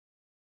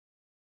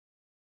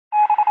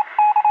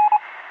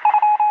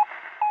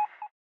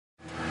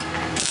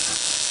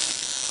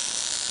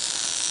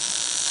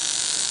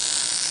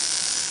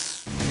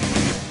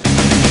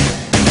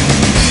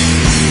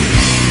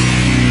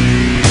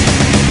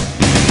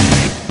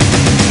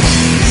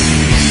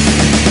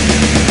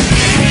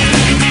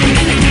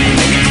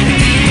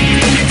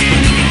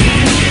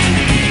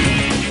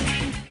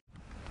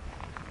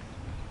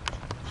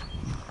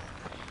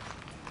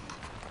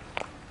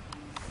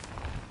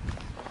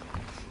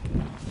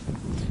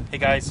Hey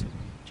guys,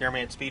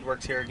 Jeremy at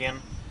Speedwerx here again,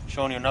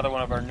 showing you another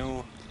one of our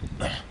new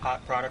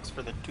hot products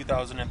for the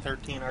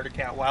 2013 Arctic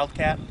Cat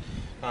Wildcat.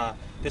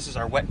 This is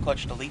our wet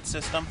clutch delete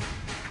system.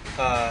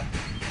 A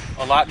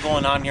lot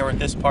going on here with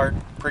this part,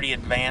 pretty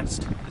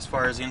advanced as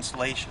far as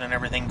installation and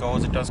everything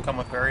goes. It does come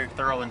with very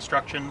thorough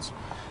instructions,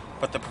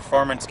 but the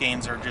performance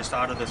gains are just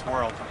out of this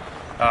world.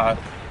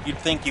 You'd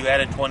think you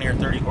added 20 or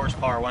 30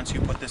 horsepower once you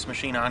put this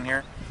machine on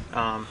here.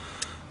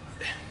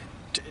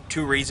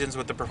 Two reasons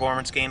with the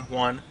performance gain.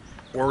 One,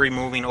 we're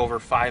removing over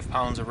 5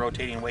 pounds of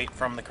rotating weight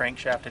from the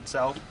crankshaft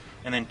itself.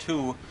 And then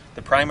two,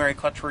 the primary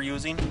clutch we're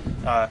using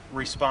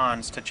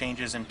responds to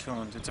changes in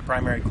tunes. It's a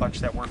primary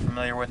clutch that we're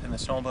familiar with in the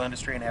snowmobile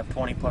industry and have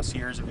 20 plus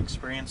years of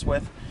experience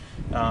with.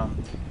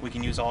 We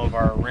can use all of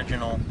our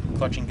original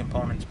clutching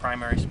components,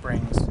 primary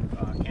springs,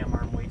 cam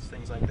arm weights,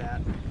 things like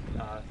that.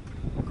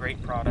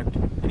 Great product.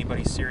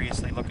 Anybody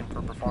seriously looking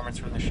for performance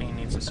for the machine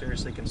needs to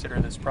seriously consider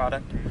this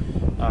product.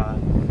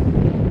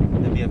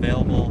 They'll be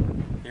available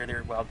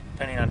well,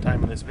 depending on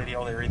time of this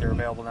video, they're either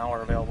available now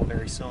or available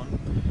very soon.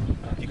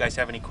 If you guys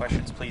have any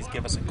questions, please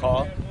give us a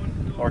call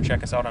or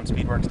check us out on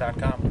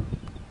speedwerx.com.